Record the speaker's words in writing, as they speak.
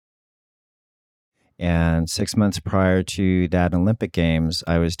And 6 months prior to that Olympic Games,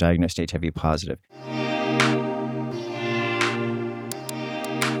 I was diagnosed HIV positive.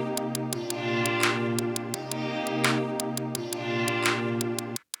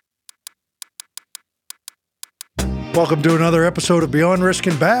 Welcome to another episode of Beyond Risk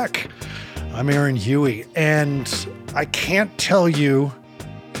and Back. I'm Aaron Huey, and I can't tell you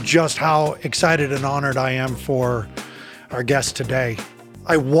just how excited and honored I am for our guest today.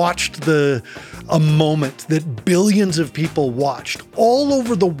 I watched a moment that billions of people watched all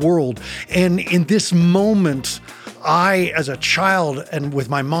over the world, and in this moment, I, as a child, and with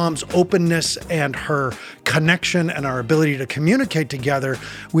my mom's openness and her connection and our ability to communicate together,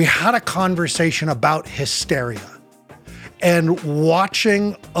 we had a conversation about hysteria. And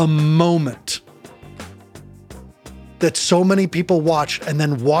watching a moment that so many people watched, and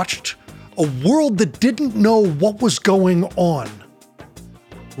then watched a world that didn't know what was going on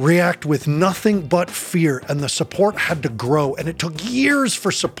react with nothing but fear, and the support had to grow, and it took years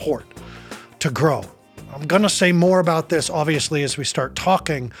for support to grow. I'm going to say more about this, obviously, as we start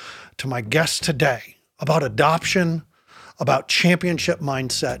talking to my guest today about adoption, about championship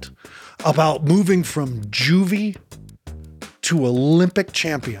mindset, about moving from juvie to Olympic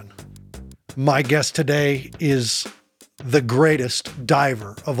champion. My guest today is the greatest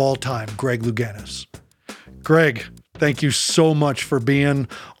diver of all time, Greg Louganis. Greg, thank you so much for being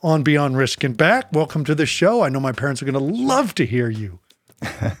on Beyond Risk and Back. Welcome to the show. I know my parents are going to love to hear you.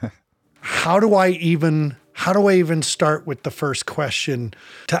 How do I even start with the first question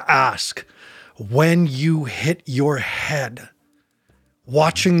to ask? When you hit your head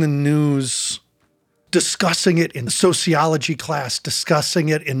watching the news, discussing it in sociology class, discussing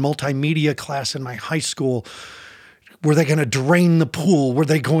it in multimedia class in my high school. Were they going to drain the pool? Were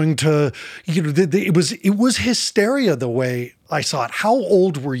they going to, it was hysteria the way I saw it. How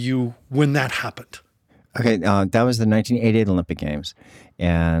old were you when that happened? Okay, that was the 1988 Olympic Games.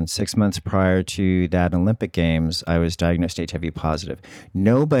 And 6 months prior to that Olympic Games, I was diagnosed HIV positive.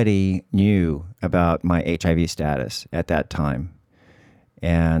 Nobody knew about my HIV status at that time.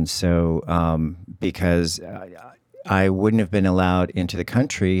 And so, because I wouldn't have been allowed into the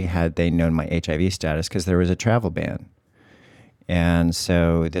country had they known my HIV status, because there was a travel ban. And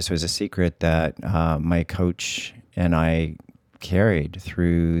so this was a secret that my coach and I carried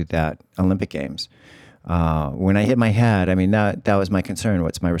through that Olympic Games. When I hit my head, I mean, that was my concern.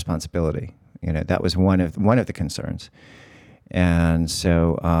 What's my responsibility? That was one of the concerns. And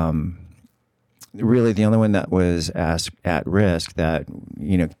so, really the only one that was at risk that,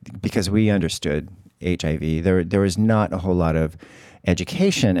 because we understood HIV, there was not a whole lot of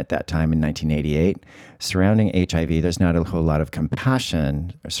education at that time in 1988 surrounding HIV. There's not a whole lot of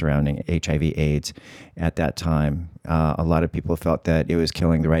compassion surrounding HIV AIDS at that time. A lot of people felt that it was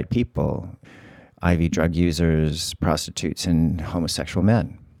killing the right people, IV drug users, prostitutes, and homosexual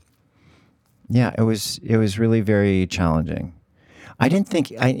men. Yeah, it was really very challenging. I didn't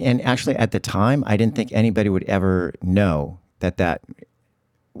think, and actually at the time, I didn't think anybody would ever know that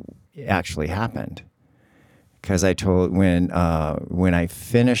actually happened. Because I told, when I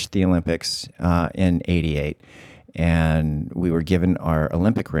finished the Olympics in '88, and we were given our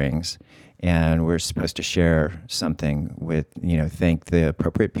Olympic rings, and we're supposed to share something with, thank the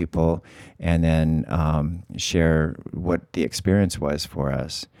appropriate people, and then share what the experience was for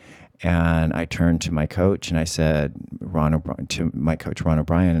us. And I turned to my coach and I said, Ron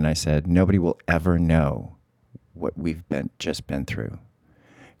O'Brien, and I said, nobody will ever know what we've just been through.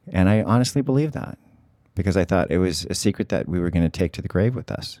 And I honestly believe that, because I thought it was a secret that we were going to take to the grave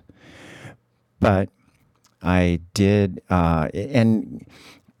with us. But I did, and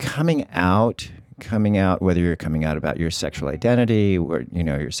coming out, whether you're coming out about your sexual identity or,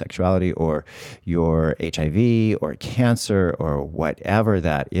 your sexuality or your HIV or cancer or whatever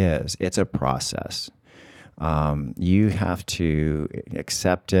that is, it's a process. You have to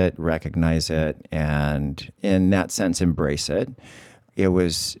accept it, recognize it, and in that sense, embrace it. It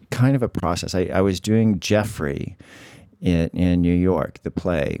was kind of a process. I was doing Jeffrey in New York, the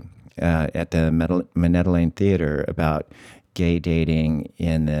play, at the Minetta Lane Theater about gay dating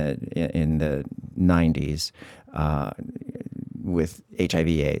in the 90s with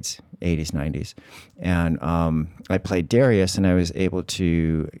HIV/AIDS, 80s, 90s. And I played Darius, and I was able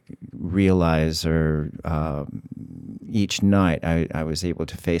to realize, each night I was able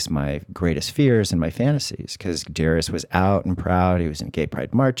to face my greatest fears and my fantasies, because Darius was out and proud. He was in gay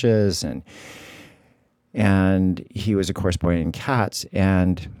pride marches, and he was, of course, born in Cats,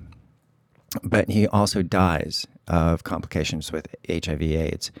 but he also dies of complications with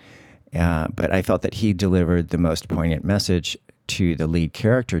HIV/AIDS. But I felt that he delivered the most poignant message to the lead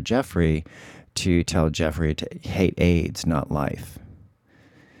character, Jeffrey, to tell Jeffrey to hate AIDS, not life.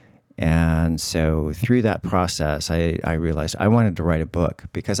 And so through that process, I realized I wanted to write a book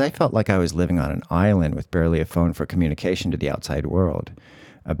because I felt like I was living on an island with barely a phone for communication to the outside world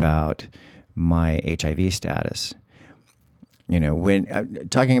about my HIV status. When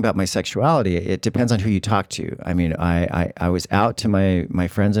talking about my sexuality, it depends on who you talk to. I mean, I was out to my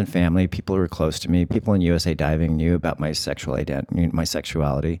friends and family, people who were close to me, people in USA Diving knew about my sexual identity, my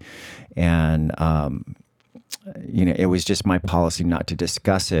sexuality. And, it was just my policy not to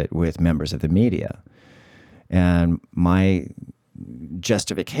discuss it with members of the media. And my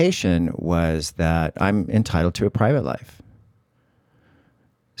justification was that I'm entitled to a private life.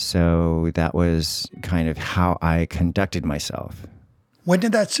 So that was kind of how I conducted myself. When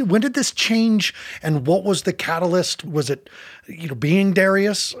did this change, and what was the catalyst? Was it, being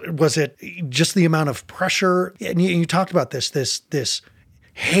Darius? Was it just the amount of pressure? And you talked about this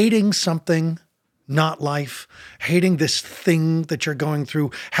hating something, not life, hating this thing that you're going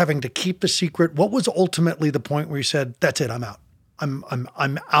through, having to keep the secret. What was ultimately the point where you said, "That's it, I'm out.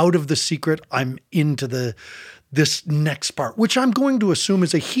 I'm out of the secret. I'm into this next part," which I'm going to assume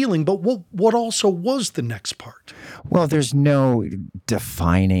is a healing, but what also was the next part? Well, there's no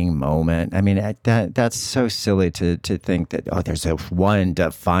defining moment. I mean, that's so silly to think that, there's a one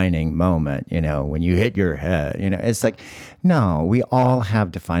defining moment, when you hit your head, it's like, no, we all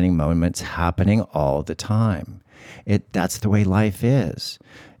have defining moments happening all the time. That's the way life is.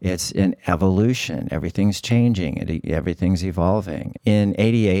 It's an evolution. Everything's changing. Everything's evolving. In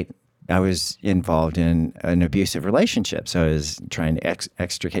 '88, I was involved in an abusive relationship. So I was trying to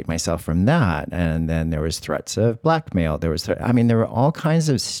extricate myself from that. And then there was threats of blackmail. There were all kinds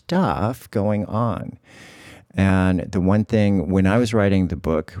of stuff going on. And the one thing, when I was writing the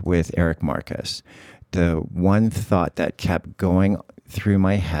book with Eric Marcus, the one thought that kept going through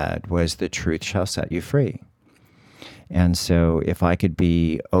my head was, the truth shall set you free. And so if I could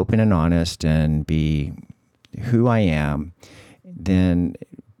be open and honest and be who I am, then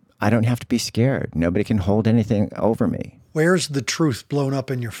I don't have to be scared. Nobody can hold anything over me. Where's the truth blown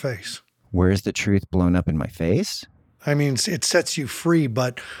up in your face? Where's the truth blown up in my face? I mean, it sets you free,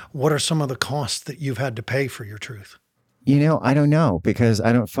 but what are some of the costs that you've had to pay for your truth? I don't know, because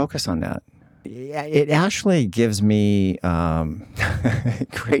I don't focus on that. It actually gives me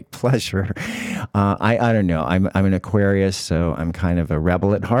great pleasure. I don't know. I'm an Aquarius, so I'm kind of a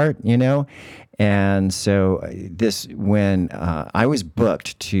rebel at heart, And so when I was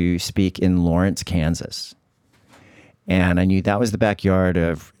booked to speak in Lawrence, Kansas, and I knew that was the backyard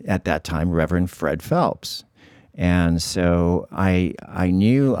of, at that time, Reverend Fred Phelps. And so I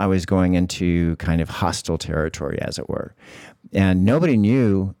knew I was going into kind of hostile territory, as it were. And nobody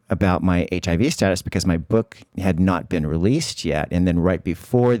knew about my HIV status because my book had not been released yet. And then right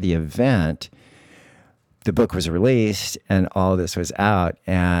before the event, the book was released and all this was out.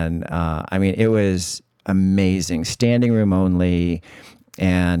 And it was amazing, standing room only.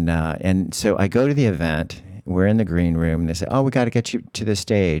 And so I go to the event. We're in the green room, and they say, we got to get you to the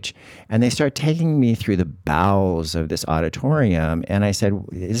stage. And they start taking me through the bowels of this auditorium. And I said,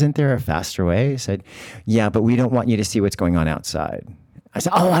 isn't there a faster way? He said, yeah, but we don't want you to see what's going on outside. I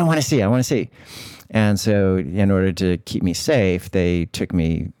said, I want to see. And so in order to keep me safe, they took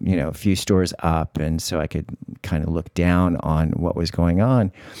me, a few stores up, and so I could kind of look down on what was going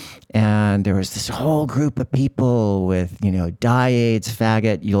on. And there was this whole group of people with, die AIDS,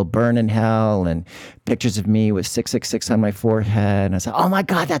 faggot, you'll burn in hell, and pictures of me with 666 on my forehead. And I said, oh my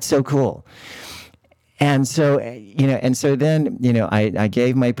God, that's so cool. And so, then, I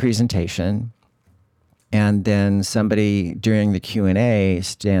gave my presentation. And then somebody during the Q&A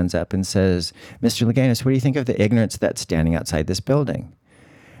stands up and says, Mr. Louganis, what do you think of the ignorance that's standing outside this building?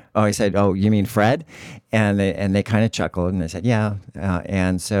 I said, you mean Fred? And they kind of chuckled, and they said, yeah.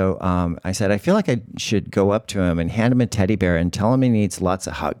 And so I said, I feel like I should go up to him and hand him a teddy bear and tell him he needs lots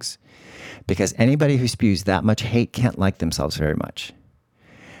of hugs, because anybody who spews that much hate can't like themselves very much.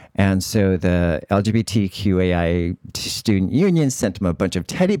 And so the LGBTQAI student union sent him a bunch of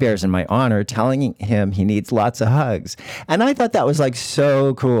teddy bears in my honor, telling him he needs lots of hugs. And I thought that was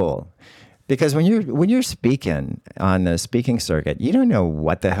so cool, because when you're speaking on the speaking circuit, you don't know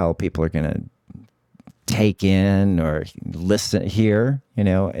what the hell people are going to take in or hear.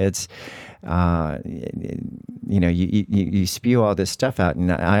 It's you spew all this stuff out,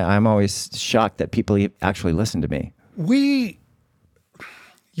 and I'm always shocked that people actually listen to me.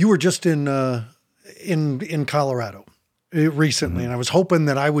 You were just in Colorado recently, mm-hmm. And I was hoping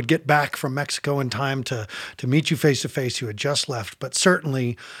that I would get back from Mexico in time to meet you face to face. You had just left, but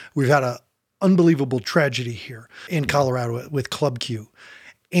certainly we've had an unbelievable tragedy here in Colorado with Club Q.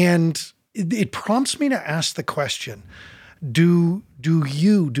 And it prompts me to ask the question, do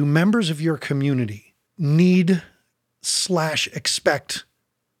members of your community need / expect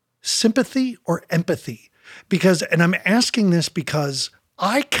sympathy or empathy? And I'm asking this because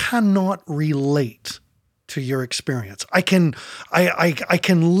I cannot relate to your experience. I can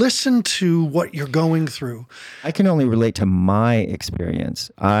listen to what you're going through. I can only relate to my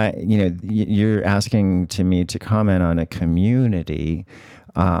experience. You're asking to me to comment on a community.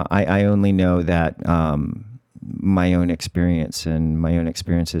 I only know that my own experience, and my own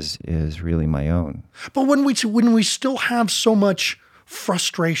experience is really my own. But when we still have so much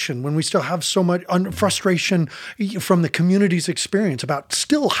frustration, when we still have so much frustration from the community's experience about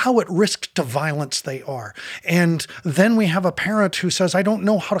still how at risk to violence they are. And then we have a parent who says, I don't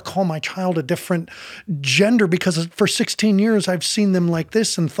know how to call my child a different gender because for 16 years I've seen them like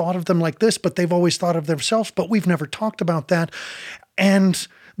this and thought of them like this, but they've always thought of themselves, but we've never talked about that. And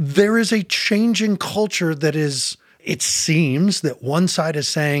there is a changing culture that is, it seems that one side is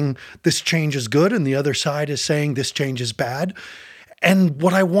saying this change is good and the other side is saying this change is bad. And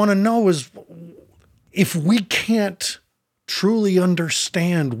what I want to know is, if we can't truly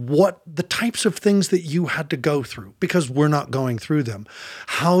understand what the types of things that you had to go through, because we're not going through them,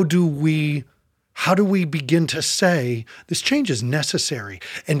 how do we begin to say this change is necessary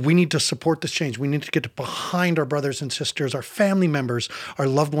and we need to support this change? We need to get behind our brothers and sisters, our family members, our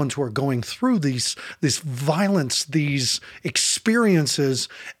loved ones who are going through this violence, these experiences,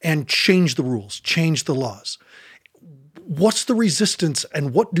 and change the rules, change the laws. What's the resistance,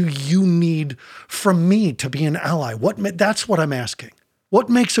 and what do you need from me to be an ally? That's what I'm asking. What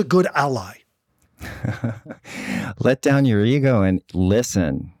makes a good ally? Let down your ego and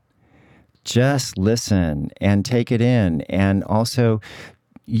listen. Just listen and take it in. And also,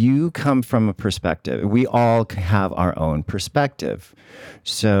 you come from a perspective. We all have our own perspective.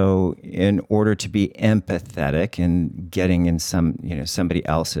 So in order to be empathetic and getting in somebody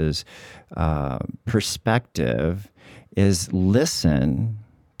else's perspective, is listen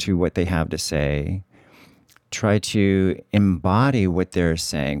to what they have to say, try to embody what they're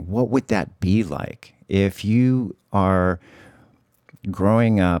saying. What would that be like if you are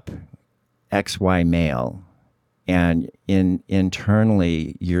growing up XY male and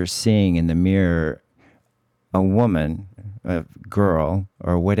internally you're seeing in the mirror a woman, a girl,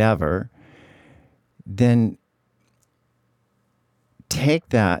 or whatever? Then take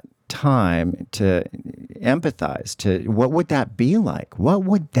that time to empathize to what would that be like? What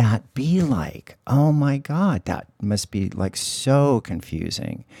would that be like? Oh my God, that must be like so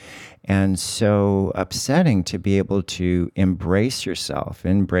confusing and so upsetting to be able to embrace yourself,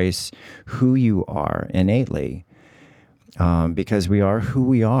 embrace who you are innately, because we are who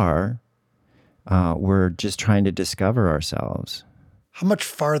we are. We're just trying to discover ourselves. How much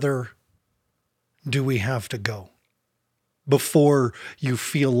farther do we have to go before you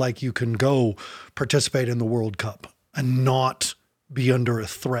feel like you can go participate in the World Cup and not be under a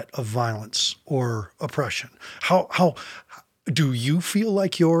threat of violence or oppression? How do you feel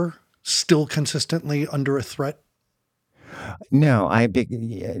like you're still consistently under a threat? No, I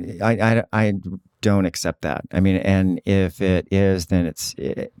don't accept that. I mean, and if it is, then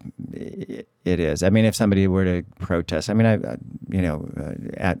it is. I mean, if somebody were to protest, I mean,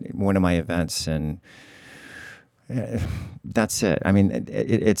 at one of my events, and that's it. I mean,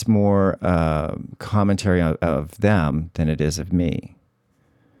 it's more commentary of them than it is of me.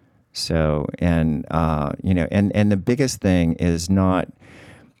 So, and the biggest thing is not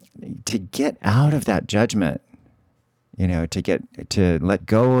to get out of that judgment, to let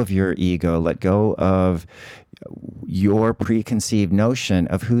go of your ego, let go of your preconceived notion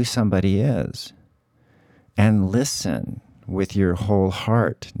of who somebody is, and listen with your whole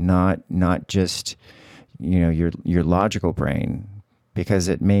heart, not just your logical brain, because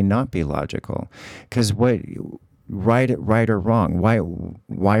it may not be logical. Because what right or wrong? Why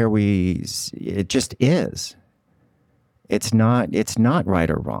are we? It just is. It's not right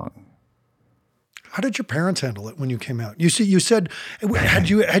or wrong. How did your parents handle it when you came out? You said had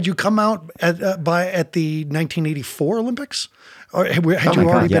you come out at the 1984 Olympics, or had you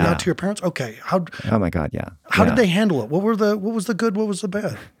already been out to your parents? Okay. Oh my God, yeah. How did they handle it? What was the good? What was the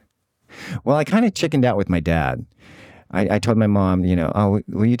bad? Well, I kind of chickened out with my dad. I told my mom, oh,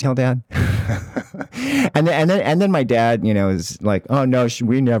 will you tell Dad? and then my dad, is like, oh no,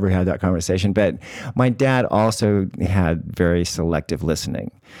 we never had that conversation. But my dad also had very selective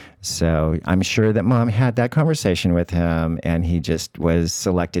listening. So I'm sure that Mom had that conversation with him, and he just was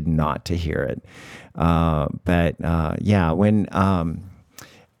selected not to hear it. When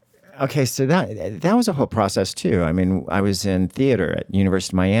Okay, so that was a whole process too. I mean, I was in theater at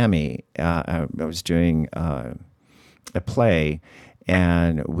University of Miami. I was doing a play,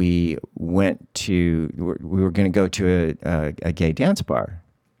 and we were going to go to a gay dance bar,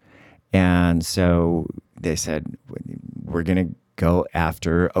 and so they said we're going to go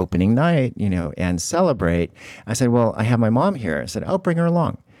after opening night, and celebrate. I said, well, I have my mom here. I said, oh, bring her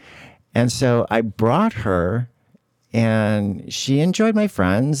along. And so I brought her, and she enjoyed my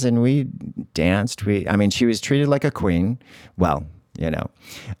friends, and we danced. She was treated like a queen. Well,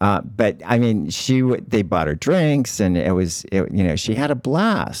 but I mean, they bought her drinks, and she had a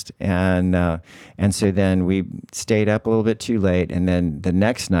blast. And so then we stayed up a little bit too late. And then the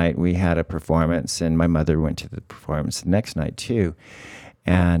next night we had a performance, and my mother went to the performance the next night too.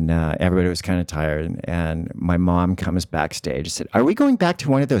 And everybody was kind of tired. And my mom comes backstage and said, "Are we going back to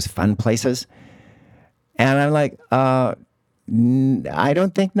one of those fun places?" And I'm like, I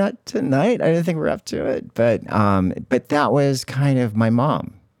don't think not tonight. I don't think we're up to it. But that was kind of my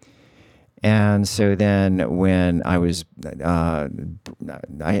mom. And so then when I was, I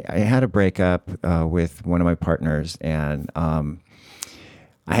had a breakup with one of my partners, and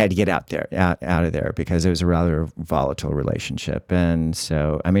I had to get out of there because it was a rather volatile relationship. And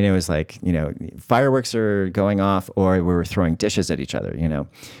so, I mean, it was like, fireworks are going off, or we were throwing dishes at each other,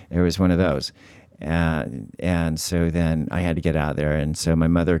 It was one of those. And so then I had to get out of there. And so my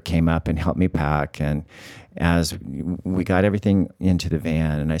mother came up and helped me pack. And as we got everything into the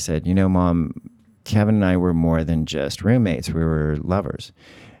van, and I said, Mom, Kevin and I were more than just roommates. We were lovers.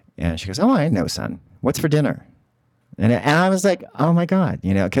 And she goes, oh, I know, son. What's for dinner? And I was like, oh my God,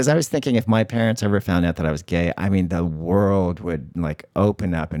 because I was thinking if my parents ever found out that I was gay, I mean, the world would like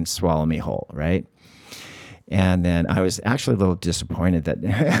open up and swallow me whole, right? And then I was actually a little disappointed that,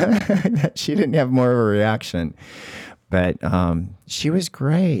 that she didn't have more of a reaction. But she was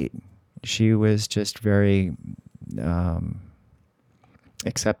great. She was just very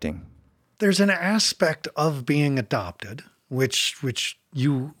accepting. There's an aspect of being adopted, which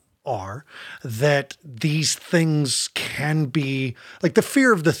you are, that these things can be like the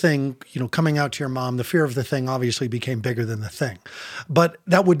fear of the thing, coming out to your mom, the fear of the thing obviously became bigger than the thing. But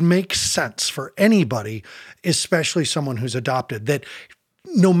that would make sense for anybody, especially someone who's adopted, that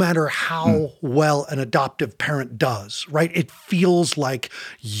no matter how well an adoptive parent does, right? It feels like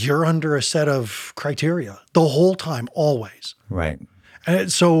you're under a set of criteria the whole time, always. Right.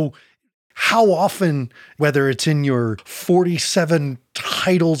 And so how often, whether it's in your 47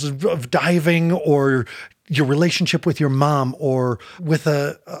 titles of diving or your relationship with your mom or with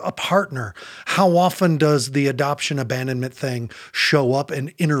a partner, how often does the adoption abandonment thing show up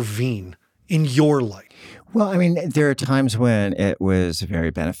and intervene in your life? Well, I mean, there are times when it was very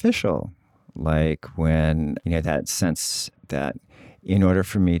beneficial, like when, that sense that in order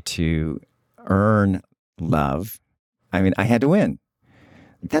for me to earn love, I mean, I had to win.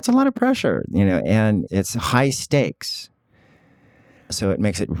 That's a lot of pressure, and it's high stakes. So it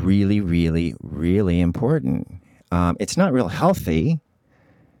makes it really, really, really important. It's not real healthy,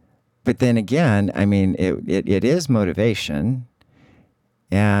 but then again, I mean, it is motivation.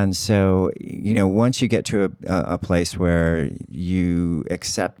 And so, once you get to a place where you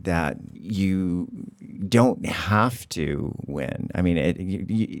accept that you don't have to win, I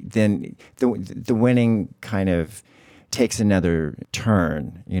mean, then the winning kind of takes another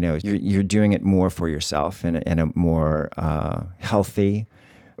turn. You're doing it more for yourself in a more healthy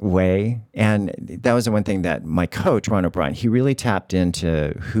way. And that was the one thing that my coach, Ron O'Brien, he really tapped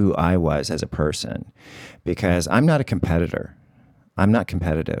into who I was as a person, because I'm not a competitor. I'm not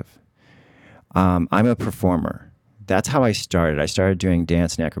competitive. I'm a performer. That's how I started. I started doing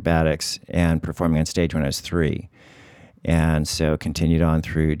dance and acrobatics and performing on stage when I was 3. And so continued on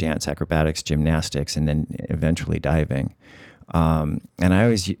through dance, acrobatics, gymnastics, and then eventually diving. And I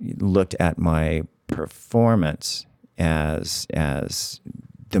always looked at my performance as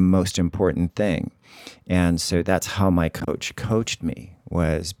the most important thing. And so that's how my coach coached me,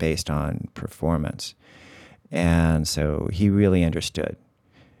 was based on performance. And so he really understood.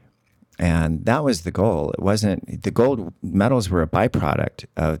 And that was the goal. It wasn't, the gold medals were a byproduct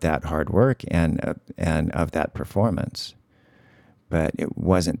of that hard work and of that performance, but it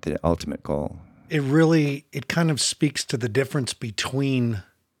wasn't the ultimate goal. It kind of speaks to the difference between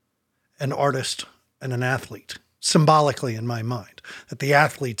an artist and an athlete, symbolically in my mind, that the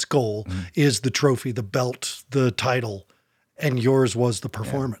athlete's goal is the trophy, the belt, the title, and yours was the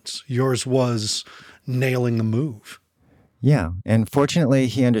performance. Yeah. Yours was nailing the move. Yeah. And fortunately,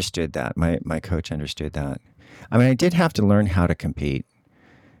 he understood that. My coach understood that. I mean, I did have to learn how to compete.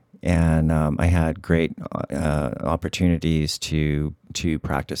 And I had great opportunities to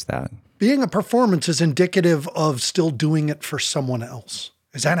practice that. Being a performance is indicative of still doing it for someone else.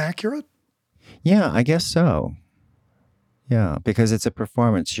 Is that accurate? Yeah, I guess so. Yeah, because it's a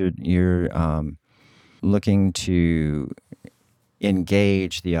performance. You're looking to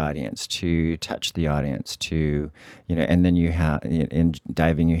engage the audience, to touch the audience, and then you have, in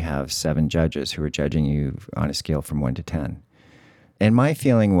diving, you have 7 judges who are judging you on a scale from 1 to 10. And my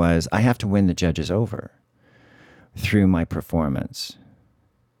feeling was I have to win the judges over through my performance.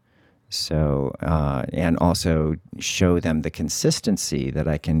 So, and also show them the consistency, that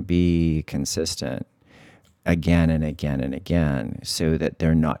I can be consistent again and again and again, so that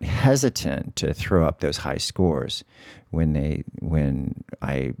they're not hesitant to throw up those high scores when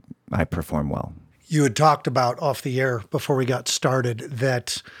I perform well. You had talked about off the air before we got started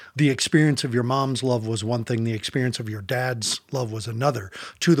that the experience of your mom's love was one thing, the experience of your dad's love was another,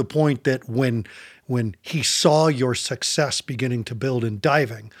 to the point that when he saw your success beginning to build in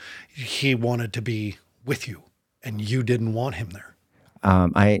diving, he wanted to be with you and you didn't want him there.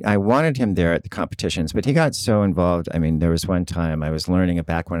 I wanted him there at the competitions, but he got so involved. I mean, there was one time I was learning a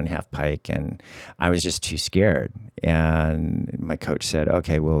back 1.5 pike and I was just too scared. And my coach said,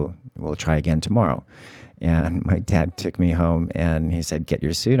 okay, we'll try again tomorrow. And my dad took me home and he said, get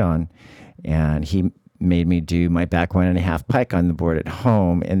your suit on. And he made me do my back 1.5 pike on the board at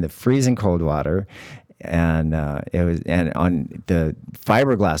home in the freezing cold water. And and on the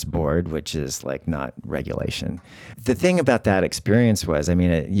fiberglass board, which is like not regulation. The thing about that experience was, I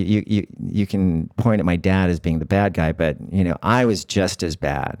mean, you can point at my dad as being the bad guy, but I was just as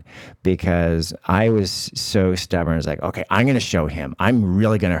bad, because I was so stubborn. I was like, okay, I'm going to show him. I'm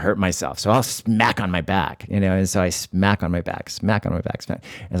really going to hurt myself, so I'll smack on my back, And so I smack on my back, smack on my back, smack.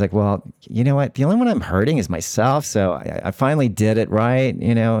 I was like, well, you know what? The only one I'm hurting is myself. So I finally did it right,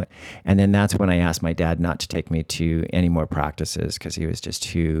 And then that's when I asked my dad not to take me to any more practices, because he was just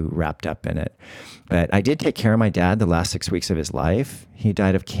too wrapped up in it. But I did take care of my dad the last 6 weeks of his life. He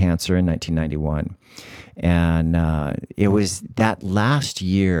died of cancer in 1991. And it was that last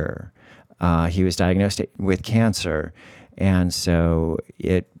year he was diagnosed with cancer. And so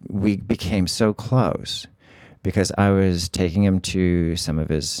we became so close, because I was taking him to some of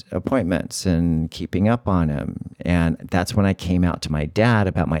his appointments and keeping up on him. And that's when I came out to my dad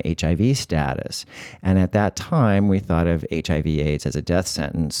about my HIV status. And at that time, we thought of HIV/AIDS as a death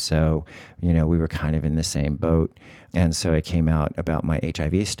sentence. So, we were kind of in the same boat. And so I came out about my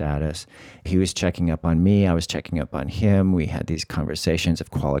HIV status. He was checking up on me. I was checking up on him. We had these conversations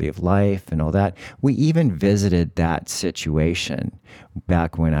of quality of life and all that. We even visited that situation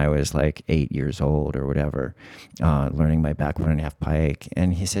back when I was like 8 years old or whatever, learning my back 1.5 pike.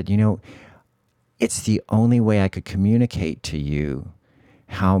 And he said, it's the only way I could communicate to you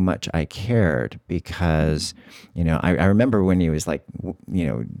how much I cared, because, I remember when he was like,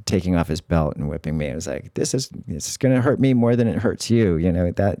 taking off his belt and whipping me. I was like, this is going to hurt me more than it hurts you.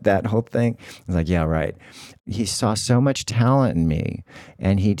 That whole thing. I was like, yeah, right. He saw so much talent in me,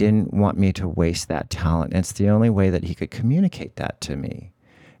 and he didn't want me to waste that talent. And it's the only way that he could communicate that to me,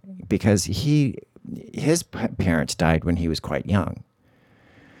 because his parents died when he was quite young.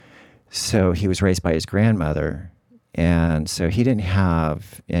 So he was raised by his grandmother. And so he didn't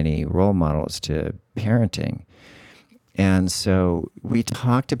have any role models to parenting. And so we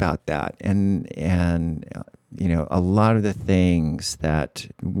talked about that, and a lot of the things that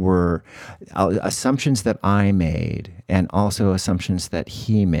were assumptions that I made, and also assumptions that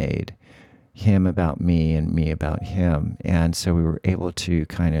he made, him about me and me about him. And so we were able to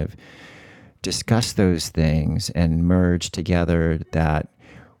kind of discuss those things and merge together that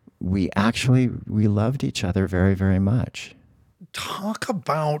we loved each other very, very much. Talk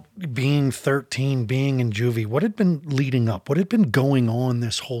about being 13, being in juvie. What had been leading up? What had been going on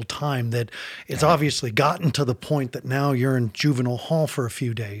this whole time that it's obviously gotten to the point that now you're in juvenile hall for a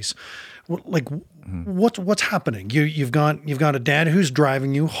few days? What's happening? You've got a dad who's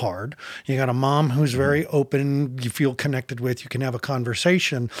driving you hard. You got a mom who's very open. You feel connected with. You can have a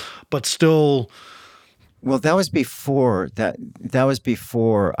conversation, but still. Well, that was before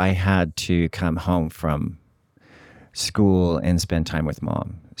I had to come home from school and spend time with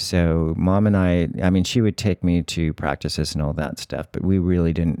mom. So mom and I mean, she would take me to practices and all that stuff, but we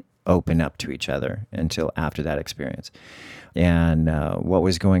really didn't open up to each other until after that experience. And what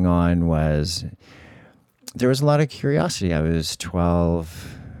was going on was there was a lot of curiosity. I was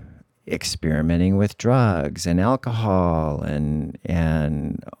 12, experimenting with drugs and alcohol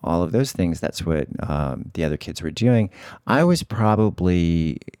and all of those things. That's what the other kids were doing. I was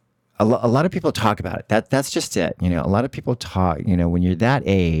probably a lot of people talk about it. That's just it. A lot of people talk, when you're that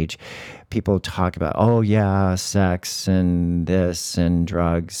age, people talk about, oh yeah, sex and this and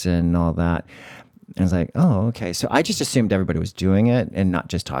drugs and all that. And it's like, oh, okay. So I just assumed everybody was doing it and not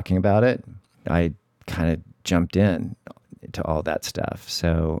just talking about it. I kind of jumped in to all that stuff.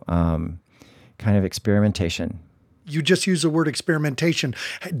 So kind of experimentation. You just use the word experimentation.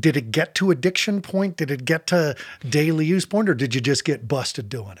 Did it get to addiction point? Did it get to daily use point, or did you just get busted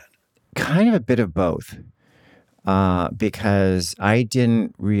doing it? Kind of a bit of both, because I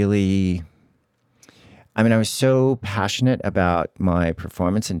didn't really, I was so passionate about my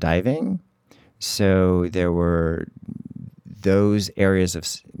performance in diving. So there were those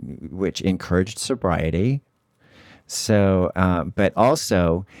areas which encouraged sobriety. So, but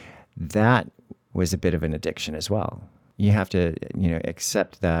also that was a bit of an addiction as well. You have to,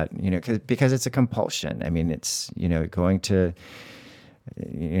 accept that, because it's a compulsion. It's, going to,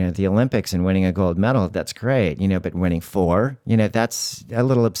 the Olympics and winning a gold medal, that's great, but winning 4, that's a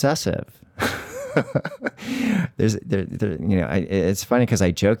little obsessive. It's funny because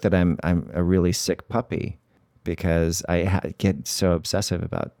I joke that I'm a really sick puppy because I get so obsessive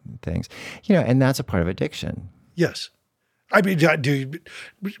about things, and that's a part of addiction. Yes.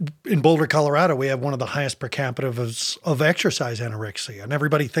 In Boulder, Colorado, we have one of the highest per capita of exercise anorexia, and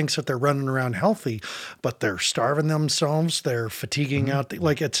everybody thinks that they're running around healthy, but they're starving themselves, they're fatiguing out,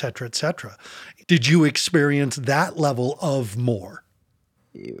 et cetera, et cetera. Did you experience that level of more?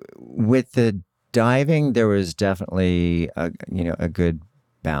 With the diving, there was definitely a good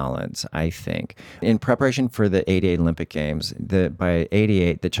balance, I think. In preparation for the 88 Olympic Games, by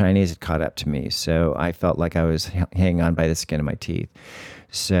 88, the Chinese had caught up to me. So I felt like I was hanging on by the skin of my teeth.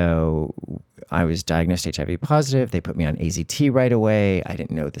 So I was diagnosed HIV positive. They put me on AZT right away. I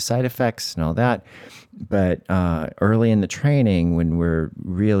didn't know the side effects and all that. But early in the training, when we're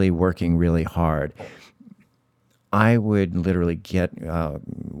really working really hard, I would literally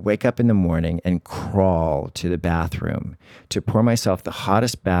wake up in the morning and crawl to the bathroom to pour myself the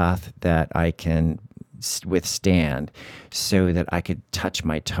hottest bath that I can withstand so that I could touch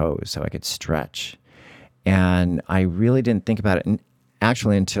my toes, so I could stretch. And I really didn't think about it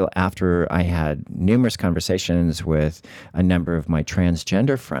actually until after I had numerous conversations with a number of my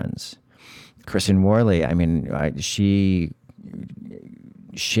transgender friends. Kristen Worley, she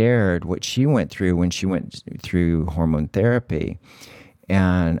shared what she went through when she went through hormone therapy.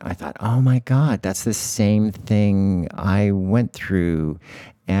 And I thought, oh my God, that's the same thing I went through.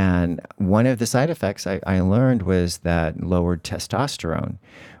 And one of the side effects I learned was that lowered testosterone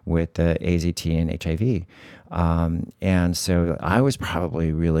with the AZT and HIV. And so I was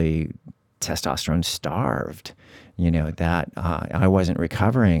probably really testosterone starved, that I wasn't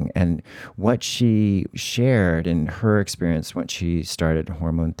recovering. And what she shared in her experience when she started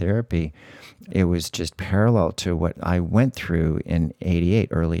hormone therapy, it was just parallel to what I went through in 88,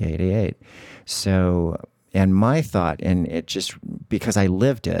 early 88. So, and my thought, and it just, because I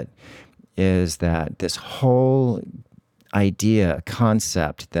lived it, is that this whole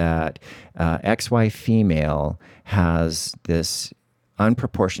concept that XY female has this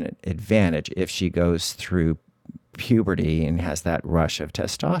unproportionate advantage if she goes through puberty and has that rush of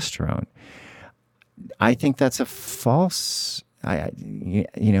testosterone. I think that's a false,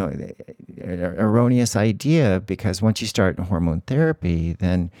 erroneous idea, because once you start hormone therapy,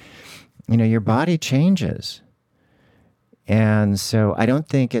 then, your body changes. And so I don't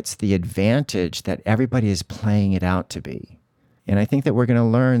think it's the advantage that everybody is playing it out to be. And I think that we're going to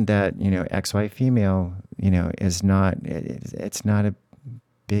learn that, XY female, is not, it's not a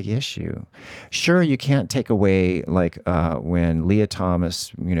big issue. Sure, you can't take away, like when Leah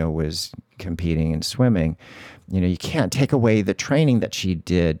Thomas, was competing in swimming, you can't take away the training that she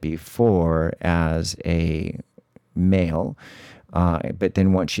did before as a male. But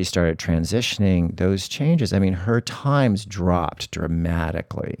then once she started transitioning, those changes, her times dropped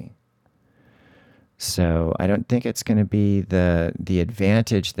dramatically. So I don't think it's going to be the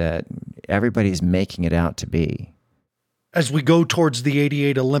advantage that everybody's making it out to be. As we go towards the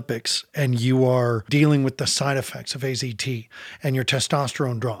 88 Olympics and you are dealing with the side effects of AZT and your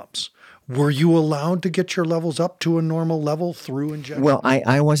testosterone drops, were you allowed to get your levels up to a normal level through injection? Well,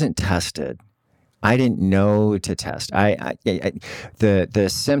 I wasn't tested. I didn't know to test. The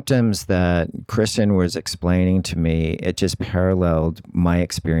symptoms that Kristen was explaining to me, it just paralleled my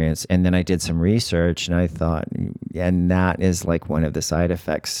experience. And then I did some research and I thought, and that is like one of the side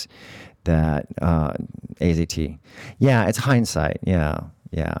effects that AZT. Yeah, it's hindsight. Yeah.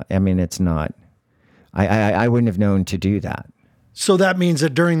 It's not. I wouldn't have known to do that. So that means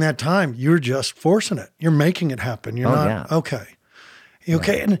that during that time, you're just forcing it. You're making it happen. You're not. Yeah. Okay.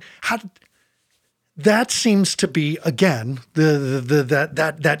 Okay. And that seems to be, again,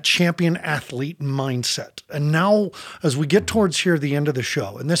 that champion athlete mindset. And now, as we get towards here, the end of the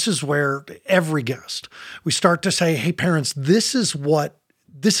show, and this is where every guest, we start to say, hey, parents, this is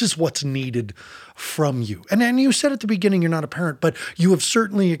what's needed from you. And then you said at the beginning, you're not a parent, but you have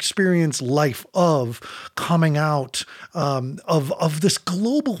certainly experienced life of coming out, of this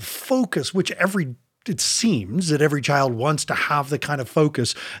global focus, which it seems that every child wants to have the kind of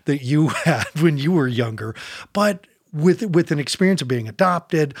focus that you had when you were younger, but with an experience of being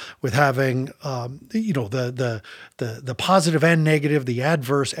adopted, with having, the positive and negative, the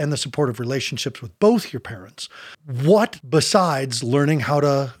adverse and the supportive relationships with both your parents. What, besides learning how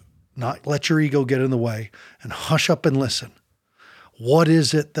to not let your ego get in the way and hush up and listen, what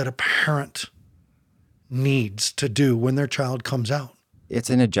is it that a parent needs to do when their child comes out? It's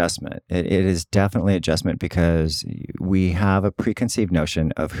an adjustment. It is definitely adjustment because we have a preconceived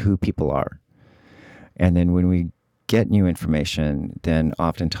notion of who people are. And then when we get new information, then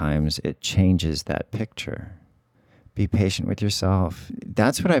oftentimes it changes that picture. Be patient with yourself.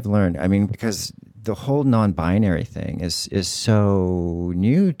 That's what I've learned. I mean, because the whole non-binary thing is so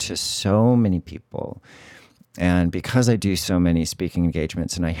new to so many people. And because I do so many speaking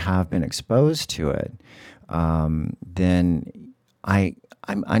engagements and I have been exposed to it, then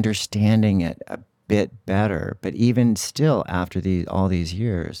I'm understanding it a bit better. But even still, after all these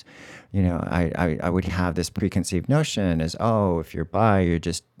years, I would have this preconceived notion as, oh, if you're bi, you're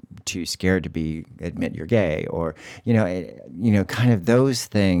just too scared to admit you're gay, or kind of those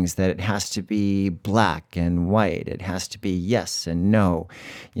things, that it has to be black and white, it has to be yes and no,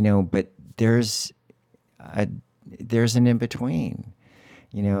 But there's an in between,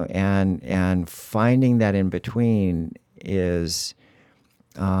 and finding that in between is.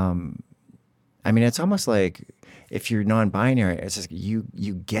 It's almost like if you're non-binary, it's just you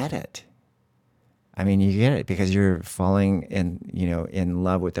get it. You get it because you're falling in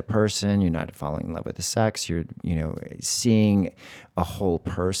love with the person. You're not falling in love with the sex. You're, seeing a whole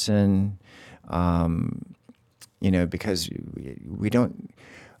person, because we don't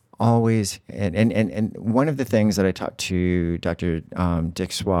always, and one of the things that I talked to Dr.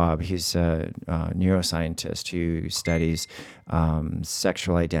 Dick Swab, he's a neuroscientist who studies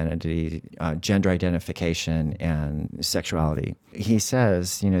sexual identity, gender identification, and sexuality. He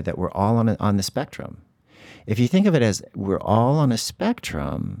says, that we're all on the spectrum. If you think of it as we're all on a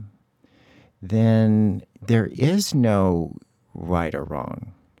spectrum, then there is no right or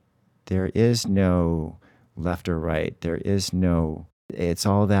wrong. There is no left or right. There is no. It's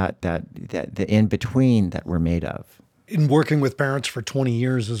all that the in between that we're made of. In working with parents for 20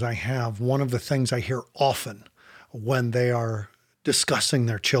 years as I have, one of the things I hear often when they are discussing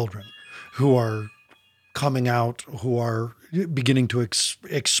their children who are coming out, who are beginning to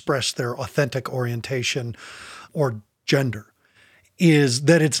express their authentic orientation or gender, is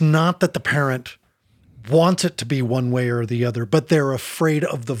that it's not that the parent wants it to be one way or the other, but they're afraid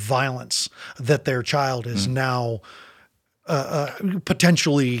of the violence that their child is now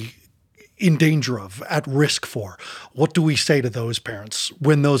potentially in danger of, at risk for. What do we say to those parents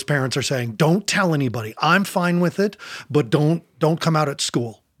when those parents are saying, don't tell anybody, I'm fine with it, but don't come out at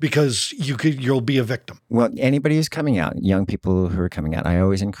school because you'll be a victim? Well, anybody who's coming out, young people who are coming out, I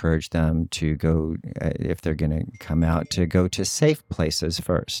always encourage them to go, if they're going to come out, to go to safe places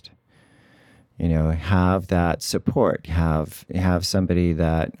first. Have that support, have somebody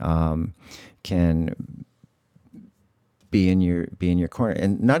that can be in your corner.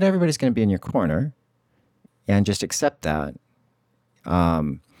 And not everybody's going to be in your corner, and just accept that.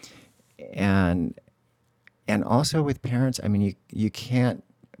 And also with parents, you can't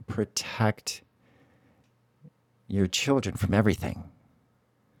protect your children from everything.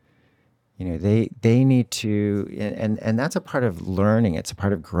 They need to, and that's a part of learning. It's a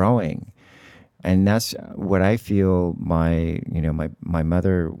part of growing. And that's what I feel my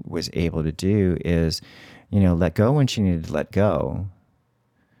mother was able to do is, let go when she needed to let go,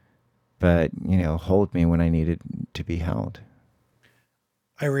 but, hold me when I needed to be held.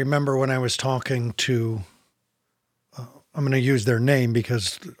 I remember when I was talking to, I'm going to use their name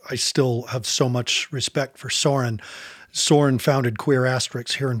because I still have so much respect for Soren. Soren founded Queer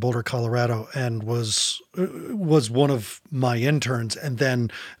Asterix here in Boulder, Colorado, and was one of my interns. And then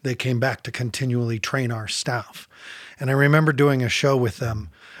they came back to continually train our staff. And I remember doing a show with them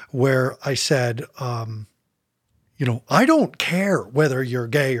where I said, I don't care whether you're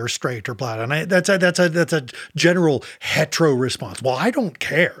gay or straight or black. And that's a general hetero response. Well, I don't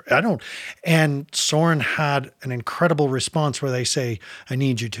care. I don't. And Soren had an incredible response where they say, I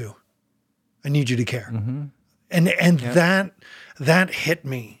need you to care. Mm-hmm. And that hit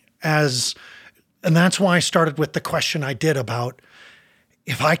me and that's why I started with the question I did about,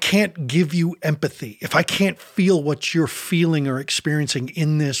 if I can't give you empathy, if I can't feel what you're feeling or experiencing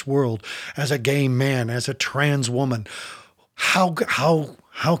in this world as a gay man, as a trans woman, how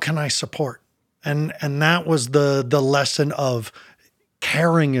can I support? And that was the lesson of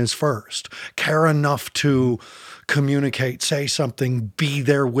caring is first. Care enough to communicate, say something, be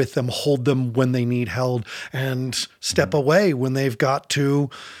there with them, hold them when they need held, and step away when they've got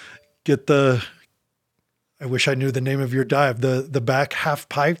to get I wish I knew the name of your dive, the back half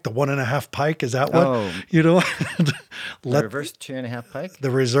pike, the 1.5 pike. Is that what, the reverse 2.5 pike?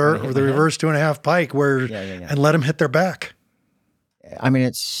 The reverse 2.5 pike and let them hit their back. I mean,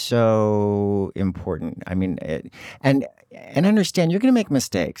 it's so important. I mean, and understand you're going to make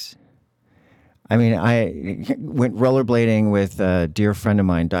mistakes. I mean, I went rollerblading with a dear friend of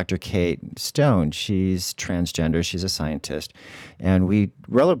mine, Dr. Kate Stone. She's transgender. She's a scientist. And we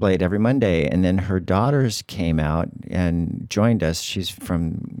rollerblade every Monday. And then her daughters came out and joined us. She's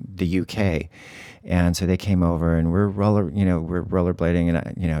from the UK. And so they came over and we're rollerblading. And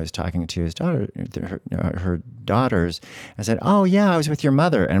I was talking to his daughter, her daughters. I said, "Oh yeah, I was with your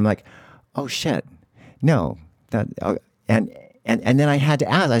mother." And I'm like, "Oh shit, no, And then I had to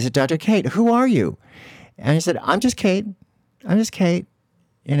ask, I said, "Dr. Kate, who are you?" And he said, I'm just Kate,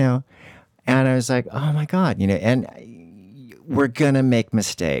 And I was like, oh my God, and we're going to make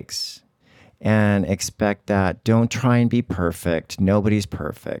mistakes and expect that. Don't try and be perfect. Nobody's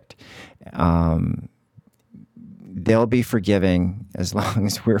perfect. They'll be forgiving as long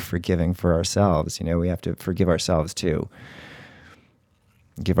as we're forgiving for ourselves. We have to forgive ourselves too.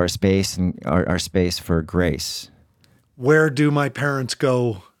 Give our space and our space for grace. Where do my parents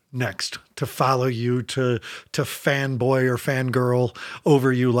go next to follow you, to fanboy or fangirl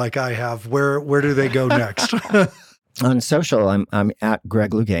over you like I have? Where do they go next? On social, I'm at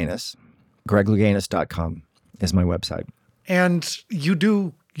Greg Louganis. GregLouganis.com is my website. And you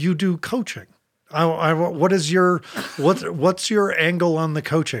do coaching. What's your angle on the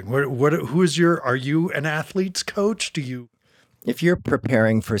coaching? Are you an athlete's coach? If you're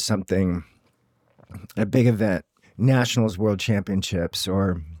preparing for something, a big event, Nationals, World Championships,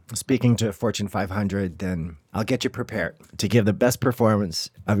 or speaking to Fortune 500, then I'll get you prepared to give the best performance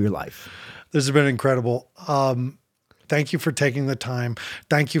of your life. This has been incredible. Thank you for taking the time.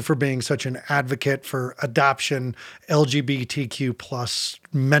 Thank you for being such an advocate for adoption, LGBTQ+,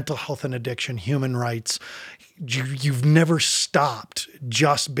 mental health and addiction, human rights. You've never stopped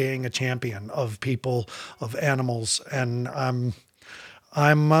just being a champion of people, of animals, and I'm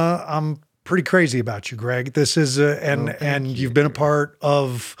pretty crazy about you, Greg. This is and you've been a part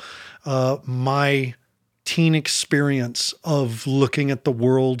of my teen experience of looking at the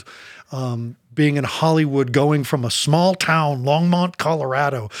world, being in Hollywood, going from a small town, Longmont,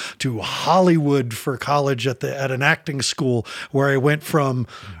 Colorado, to Hollywood for college at an acting school, where I went from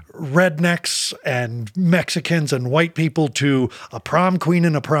rednecks and Mexicans and white people to a prom queen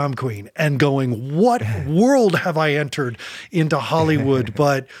and a prom queen, and going, what world have I entered into Hollywood?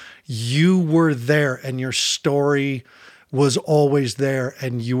 But you were there, and your story was always there,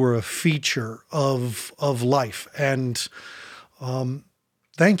 and you were a feature of life. And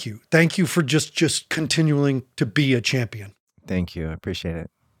thank you. Thank you for just continuing to be a champion. Thank you. I appreciate it.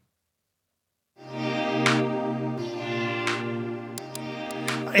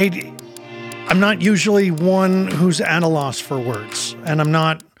 I'm not usually one who's at a loss for words, and I'm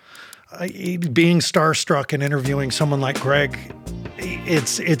not being starstruck and interviewing someone like Greg.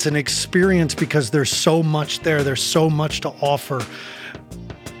 It's an experience because there's so much there. There's so much to offer.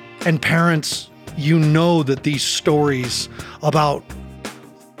 And parents, that these stories about,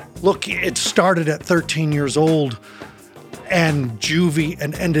 look, it started at 13 years old and juvie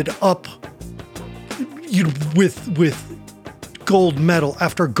and ended up with gold medal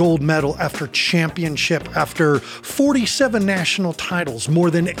after championship, after 47 national titles,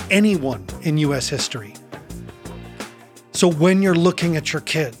 more than anyone in U.S. history. So when you're looking at your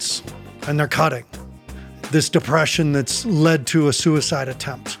kids and they're cutting, this depression that's led to a suicide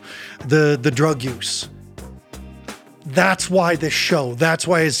attempt, the drug use, that's why this show,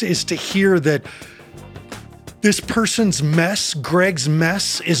 is to hear that this person's mess, Greg's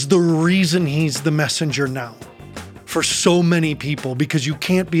mess, is the reason he's the messenger now for so many people, because you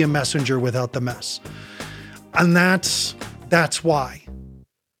can't be a messenger without the mess. And that's why.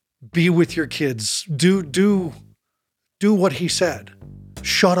 Be with your kids. Do what he said.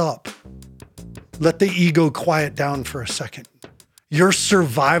 Shut up. Let the ego quiet down for a second. Your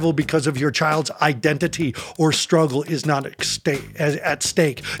survival because of your child's identity or struggle is not at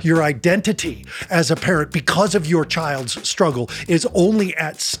stake. Your identity as a parent because of your child's struggle is only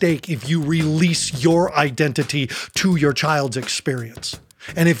at stake if you release your identity to your child's experience.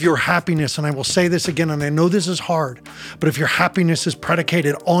 And if your happiness, and I will say this again, and I know this is hard, but if your happiness is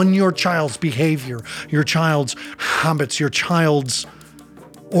predicated on your child's behavior, your child's habits, your child's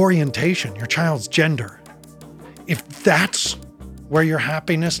orientation, your child's gender, if that's where your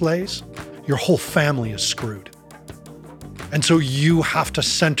happiness lays, your whole family is screwed. And so you have to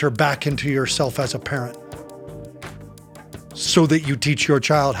center back into yourself as a parent so that you teach your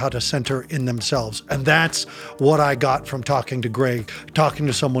child how to center in themselves. And that's what I got from talking to Greg, talking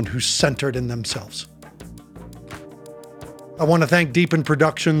to someone who's centered in themselves. I want to thank Deepen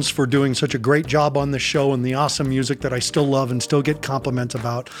Productions for doing such a great job on the show and the awesome music that I still love and still get compliments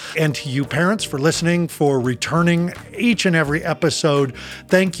about. And to you parents for listening, for returning each and every episode.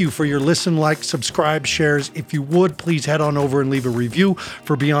 Thank you for your listen, like, subscribe, shares. If you would, please head on over and leave a review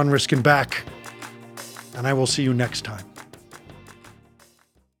for Beyond Risk and Back. And I will see you next time.